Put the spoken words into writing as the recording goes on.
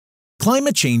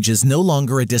Climate change is no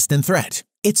longer a distant threat.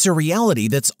 It's a reality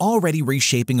that's already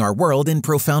reshaping our world in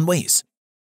profound ways.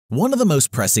 One of the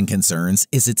most pressing concerns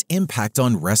is its impact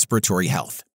on respiratory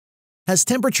health. As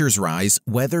temperatures rise,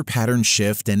 weather patterns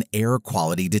shift and air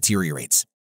quality deteriorates.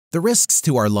 The risks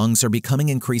to our lungs are becoming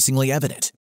increasingly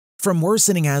evident. From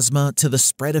worsening asthma to the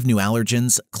spread of new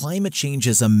allergens, climate change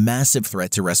is a massive threat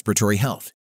to respiratory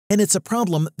health, and it's a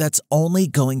problem that's only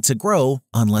going to grow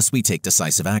unless we take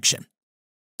decisive action.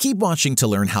 Keep watching to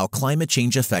learn how climate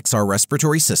change affects our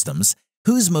respiratory systems,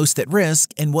 who's most at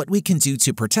risk, and what we can do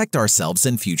to protect ourselves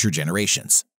and future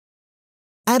generations.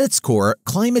 At its core,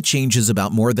 climate change is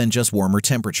about more than just warmer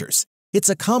temperatures. It's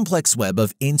a complex web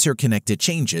of interconnected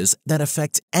changes that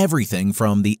affect everything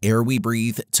from the air we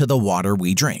breathe to the water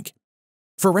we drink.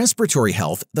 For respiratory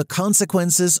health, the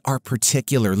consequences are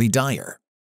particularly dire.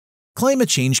 Climate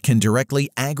change can directly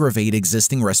aggravate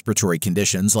existing respiratory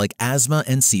conditions like asthma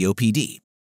and COPD,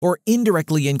 or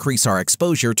indirectly increase our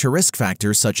exposure to risk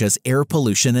factors such as air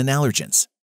pollution and allergens.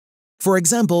 For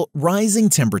example, rising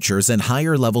temperatures and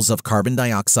higher levels of carbon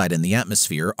dioxide in the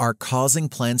atmosphere are causing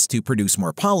plants to produce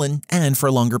more pollen and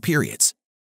for longer periods.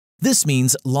 This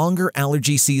means longer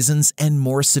allergy seasons and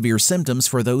more severe symptoms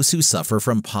for those who suffer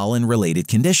from pollen-related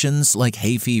conditions like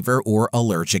hay fever or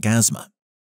allergic asthma.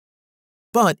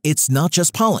 But it's not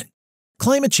just pollen.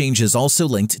 Climate change is also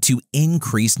linked to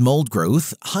increased mold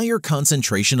growth, higher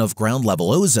concentration of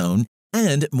ground-level ozone,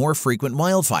 and more frequent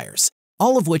wildfires,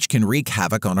 all of which can wreak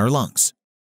havoc on our lungs.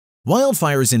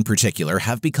 Wildfires in particular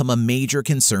have become a major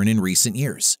concern in recent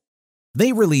years.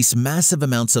 They release massive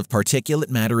amounts of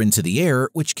particulate matter into the air,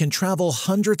 which can travel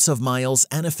hundreds of miles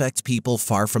and affect people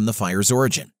far from the fire's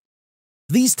origin.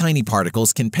 These tiny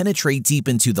particles can penetrate deep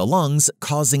into the lungs,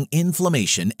 causing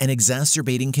inflammation and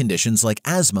exacerbating conditions like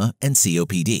asthma and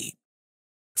COPD.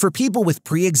 For people with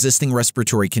pre-existing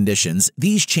respiratory conditions,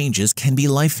 these changes can be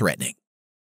life-threatening.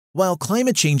 While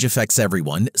climate change affects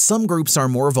everyone, some groups are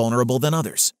more vulnerable than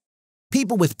others.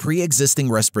 People with pre-existing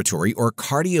respiratory or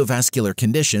cardiovascular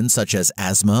conditions such as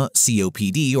asthma,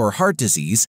 COPD, or heart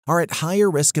disease are at higher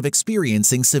risk of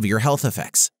experiencing severe health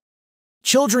effects.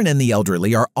 Children and the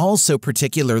elderly are also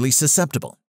particularly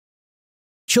susceptible.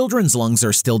 Children's lungs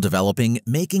are still developing,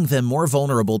 making them more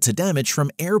vulnerable to damage from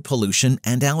air pollution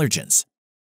and allergens.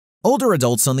 Older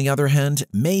adults, on the other hand,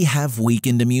 may have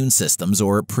weakened immune systems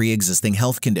or pre-existing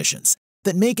health conditions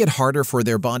that make it harder for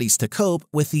their bodies to cope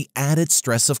with the added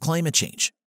stress of climate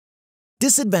change.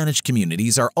 Disadvantaged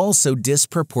communities are also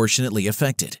disproportionately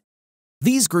affected.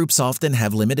 These groups often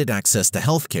have limited access to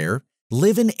healthcare,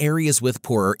 live in areas with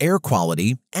poorer air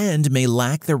quality, and may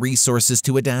lack the resources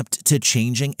to adapt to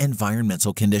changing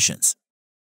environmental conditions.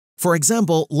 For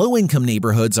example, low-income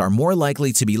neighborhoods are more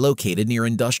likely to be located near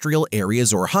industrial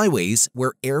areas or highways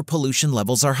where air pollution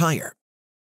levels are higher.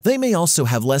 They may also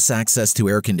have less access to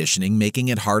air conditioning, making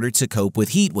it harder to cope with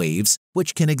heat waves,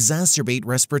 which can exacerbate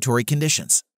respiratory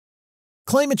conditions.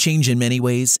 Climate change in many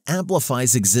ways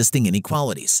amplifies existing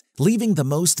inequalities, leaving the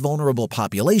most vulnerable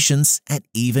populations at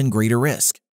even greater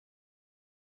risk.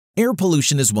 Air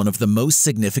pollution is one of the most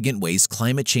significant ways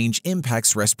climate change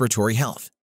impacts respiratory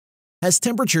health. As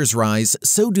temperatures rise,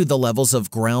 so do the levels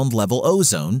of ground-level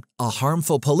ozone, a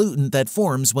harmful pollutant that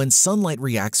forms when sunlight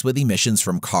reacts with emissions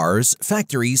from cars,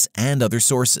 factories, and other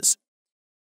sources.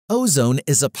 Ozone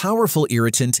is a powerful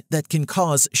irritant that can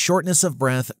cause shortness of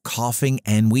breath, coughing,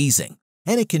 and wheezing,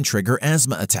 and it can trigger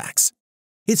asthma attacks.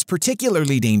 It's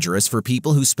particularly dangerous for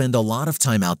people who spend a lot of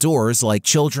time outdoors, like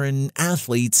children,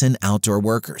 athletes, and outdoor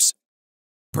workers.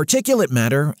 Particulate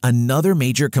matter, another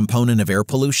major component of air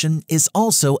pollution, is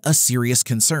also a serious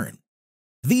concern.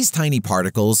 These tiny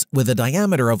particles, with a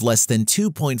diameter of less than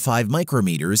 2.5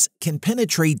 micrometers, can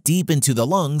penetrate deep into the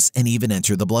lungs and even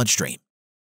enter the bloodstream.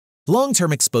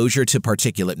 Long-term exposure to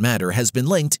particulate matter has been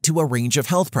linked to a range of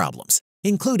health problems,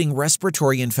 including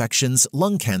respiratory infections,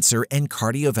 lung cancer, and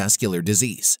cardiovascular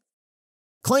disease.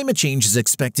 Climate change is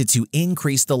expected to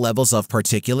increase the levels of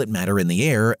particulate matter in the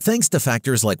air thanks to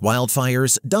factors like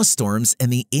wildfires, dust storms,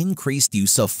 and the increased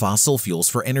use of fossil fuels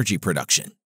for energy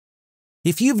production.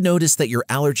 If you've noticed that your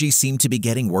allergies seem to be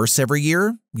getting worse every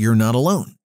year, you're not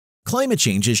alone. Climate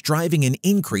change is driving an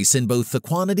increase in both the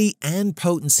quantity and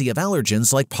potency of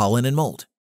allergens like pollen and mold.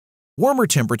 Warmer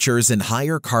temperatures and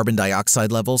higher carbon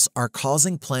dioxide levels are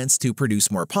causing plants to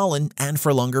produce more pollen and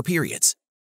for longer periods.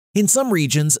 In some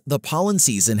regions, the pollen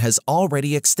season has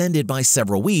already extended by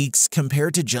several weeks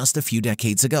compared to just a few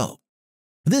decades ago.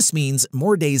 This means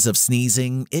more days of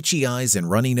sneezing, itchy eyes,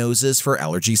 and runny noses for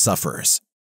allergy sufferers.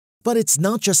 But it's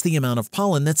not just the amount of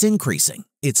pollen that's increasing,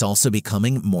 it's also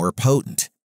becoming more potent.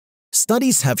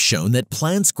 Studies have shown that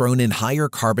plants grown in higher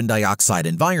carbon dioxide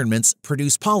environments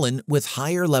produce pollen with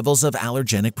higher levels of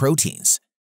allergenic proteins.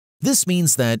 This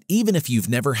means that even if you've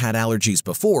never had allergies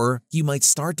before, you might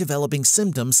start developing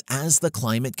symptoms as the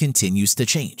climate continues to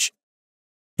change.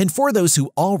 And for those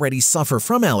who already suffer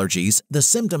from allergies, the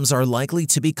symptoms are likely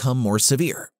to become more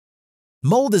severe.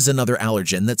 Mold is another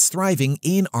allergen that's thriving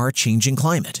in our changing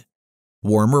climate.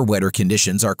 Warmer, wetter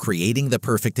conditions are creating the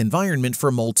perfect environment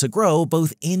for mold to grow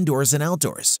both indoors and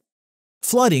outdoors.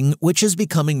 Flooding, which is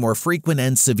becoming more frequent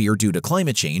and severe due to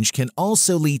climate change, can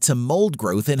also lead to mold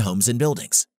growth in homes and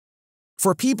buildings.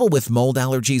 For people with mold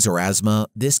allergies or asthma,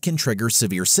 this can trigger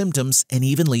severe symptoms and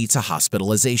even lead to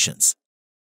hospitalizations.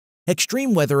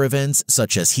 Extreme weather events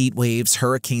such as heat waves,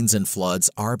 hurricanes, and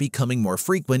floods are becoming more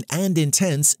frequent and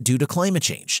intense due to climate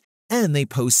change, and they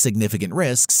pose significant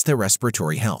risks to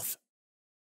respiratory health.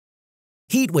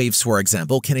 Heat waves, for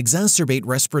example, can exacerbate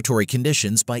respiratory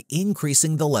conditions by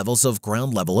increasing the levels of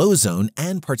ground-level ozone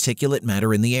and particulate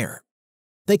matter in the air.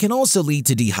 They can also lead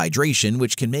to dehydration,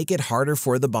 which can make it harder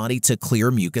for the body to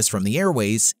clear mucus from the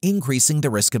airways, increasing the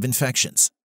risk of infections.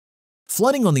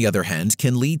 Flooding, on the other hand,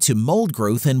 can lead to mold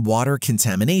growth and water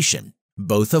contamination,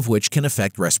 both of which can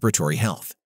affect respiratory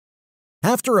health.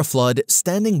 After a flood,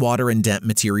 standing water and damp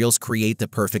materials create the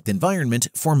perfect environment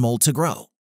for mold to grow.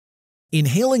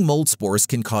 Inhaling mold spores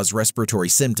can cause respiratory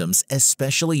symptoms,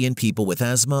 especially in people with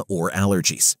asthma or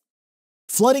allergies.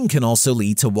 Flooding can also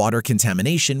lead to water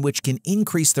contamination, which can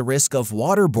increase the risk of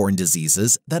waterborne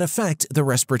diseases that affect the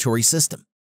respiratory system.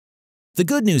 The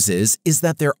good news is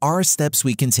that there are steps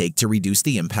we can take to reduce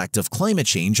the impact of climate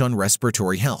change on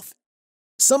respiratory health.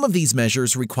 Some of these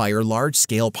measures require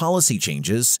large-scale policy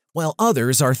changes, while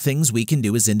others are things we can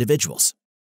do as individuals.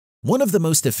 One of the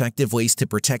most effective ways to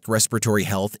protect respiratory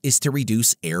health is to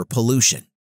reduce air pollution.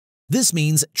 This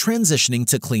means transitioning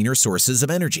to cleaner sources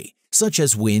of energy, such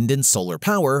as wind and solar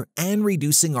power, and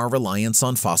reducing our reliance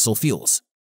on fossil fuels.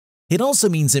 It also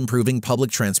means improving public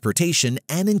transportation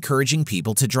and encouraging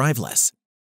people to drive less.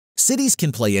 Cities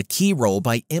can play a key role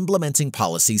by implementing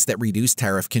policies that reduce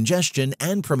tariff congestion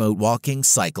and promote walking,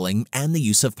 cycling, and the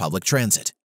use of public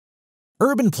transit.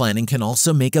 Urban planning can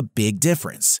also make a big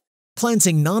difference.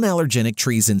 Planting non-allergenic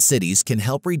trees in cities can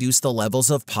help reduce the levels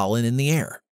of pollen in the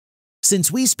air.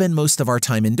 Since we spend most of our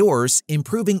time indoors,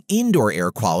 improving indoor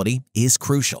air quality is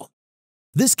crucial.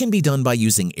 This can be done by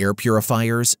using air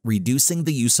purifiers, reducing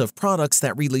the use of products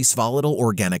that release volatile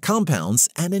organic compounds,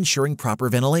 and ensuring proper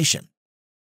ventilation.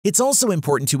 It's also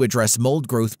important to address mold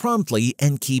growth promptly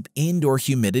and keep indoor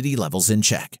humidity levels in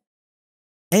check.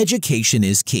 Education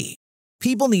is key.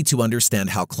 People need to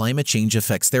understand how climate change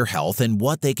affects their health and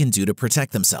what they can do to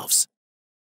protect themselves.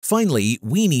 Finally,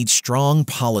 we need strong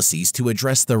policies to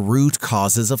address the root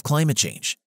causes of climate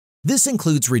change. This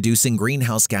includes reducing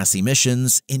greenhouse gas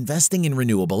emissions, investing in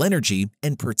renewable energy,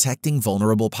 and protecting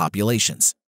vulnerable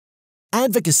populations.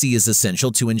 Advocacy is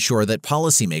essential to ensure that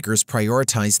policymakers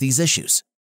prioritize these issues.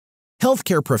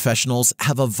 Healthcare professionals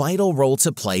have a vital role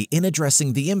to play in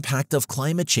addressing the impact of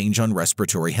climate change on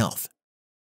respiratory health.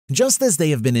 Just as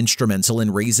they have been instrumental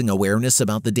in raising awareness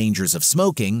about the dangers of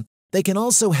smoking, they can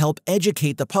also help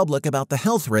educate the public about the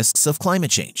health risks of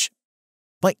climate change.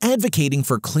 By advocating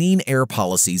for clean air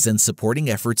policies and supporting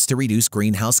efforts to reduce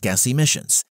greenhouse gas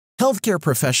emissions, healthcare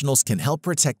professionals can help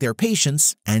protect their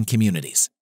patients and communities.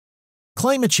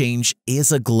 Climate change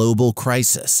is a global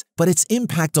crisis, but its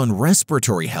impact on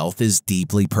respiratory health is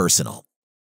deeply personal.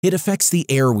 It affects the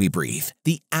air we breathe,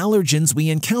 the allergens we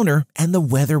encounter, and the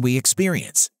weather we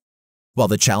experience. While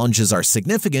the challenges are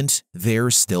significant,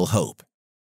 there's still hope.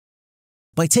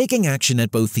 By taking action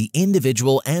at both the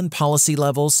individual and policy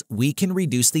levels, we can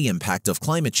reduce the impact of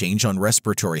climate change on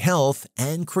respiratory health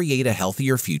and create a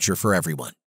healthier future for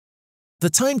everyone. The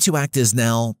time to act is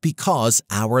now because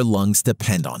our lungs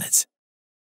depend on it.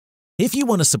 If you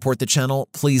want to support the channel,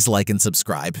 please like and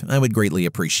subscribe. I would greatly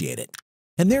appreciate it.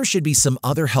 And there should be some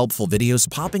other helpful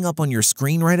videos popping up on your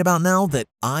screen right about now that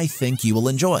I think you will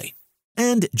enjoy.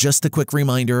 And just a quick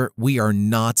reminder, we are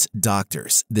not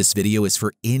doctors. This video is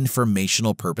for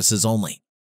informational purposes only.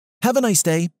 Have a nice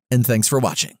day, and thanks for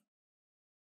watching.